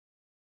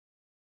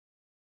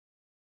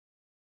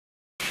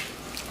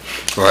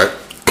All right.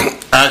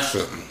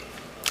 Accent.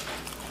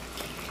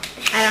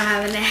 I don't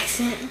have an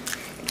accent.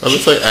 Let me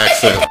say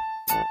accent.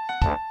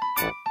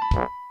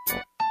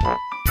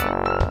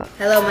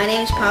 Hello, my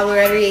name is Pablo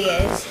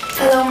Rodriguez.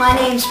 Hello, my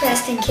name is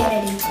Preston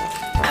Kennedy.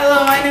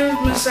 Hello, my name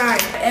is Masai,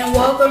 and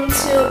welcome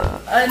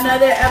to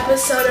another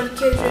episode of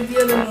Kids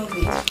Review the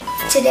Movies.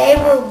 Today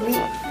we're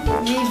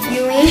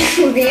reviewing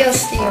Real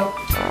Steel.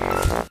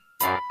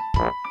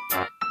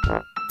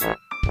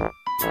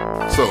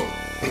 So,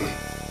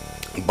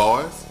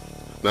 boys,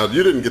 now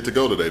you didn't get to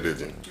go today, did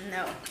you?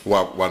 No.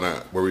 Why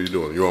not? What were you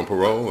doing? You on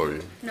parole or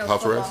you No,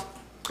 house football. arrest?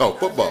 Oh,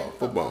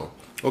 football.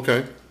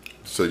 Okay.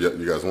 So you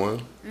guys won?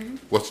 Mm-hmm.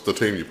 What's the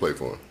team you play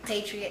for?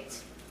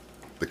 Patriots.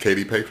 The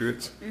KD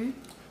Patriots? Mm-hmm.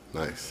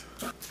 Nice.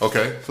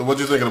 Okay, so what'd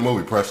you think of the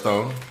movie,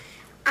 Preston?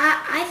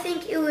 I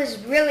think it was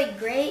really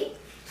great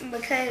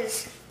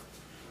because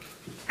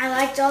I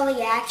liked all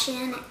the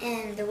action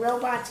and the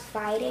robots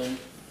fighting.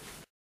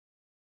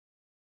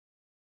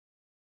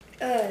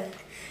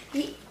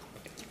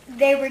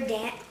 They were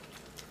the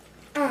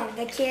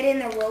kid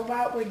and the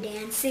robot were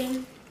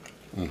dancing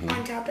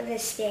on top of the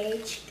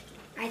stage.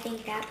 I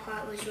think that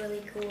part was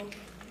really cool.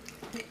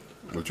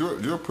 But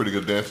you're a pretty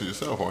good dancer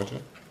yourself, aren't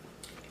you?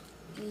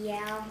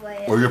 Yeah,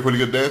 but... Well, you're a pretty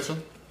good dancer?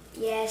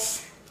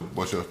 Yes.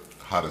 What's your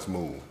hottest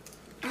move?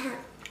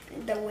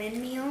 The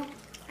windmill,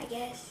 I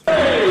guess.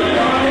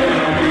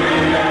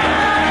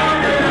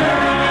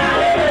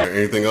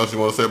 Anything else you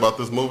want to say about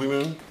this movie,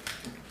 man?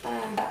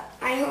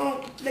 I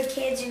hope the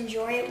kids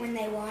enjoy it when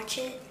they watch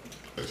it.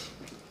 Yes.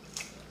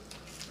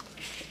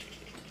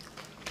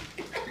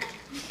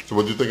 So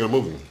what did you think of the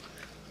movie?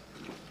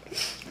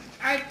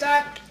 I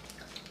thought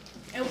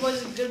it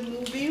was a good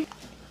movie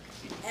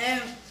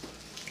and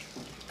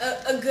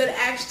a good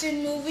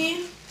action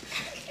movie.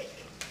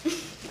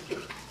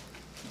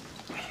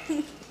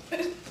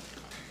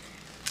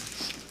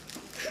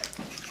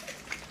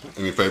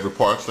 Any favorite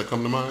parts that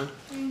come to mind?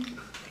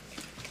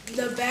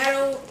 The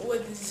battle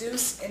with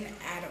Zeus and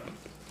Adam.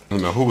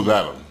 Now, who was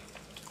Adam?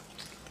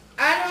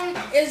 Adam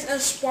is a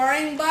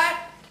sparring bot.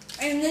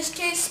 In this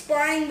case,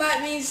 sparring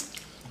bot means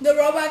the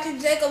robot can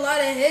take a lot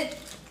of hits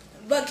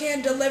but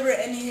can't deliver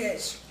any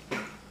hits.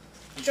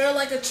 Sort of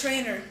like a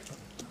trainer.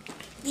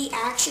 The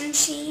action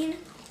scene.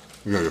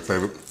 You know,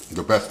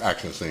 the best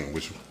action scene,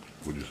 which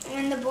would you?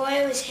 When the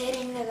boy was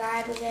hitting the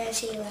guy because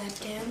he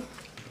left him.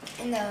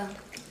 And the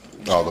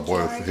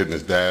boy was hitting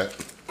his dad.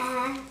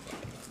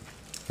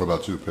 What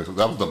about you, Pixel?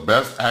 That was the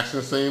best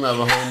action scene out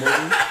of the whole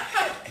movie?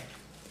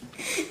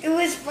 It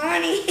was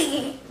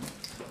funny.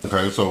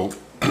 Okay, so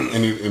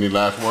any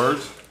last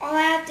words? All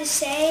I have to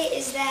say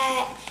is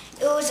that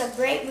it was a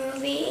great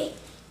movie,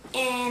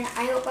 and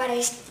I hope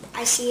I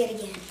see it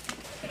again.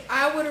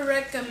 I would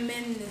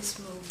recommend this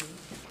movie.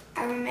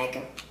 I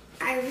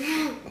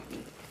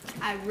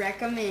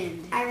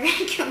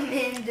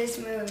recommend this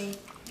movie.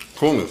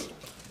 Coolness.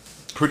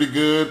 Pretty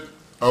good,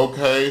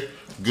 okay,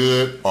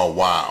 good, or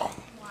wow?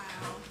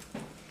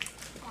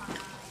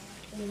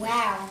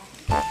 Wow.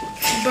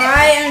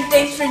 Bye, and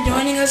thanks for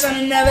joining us on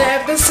another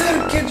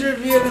episode of Kids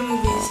Review the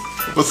Movies.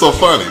 What's so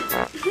funny?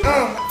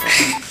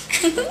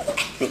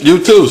 You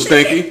too,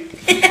 Stinky.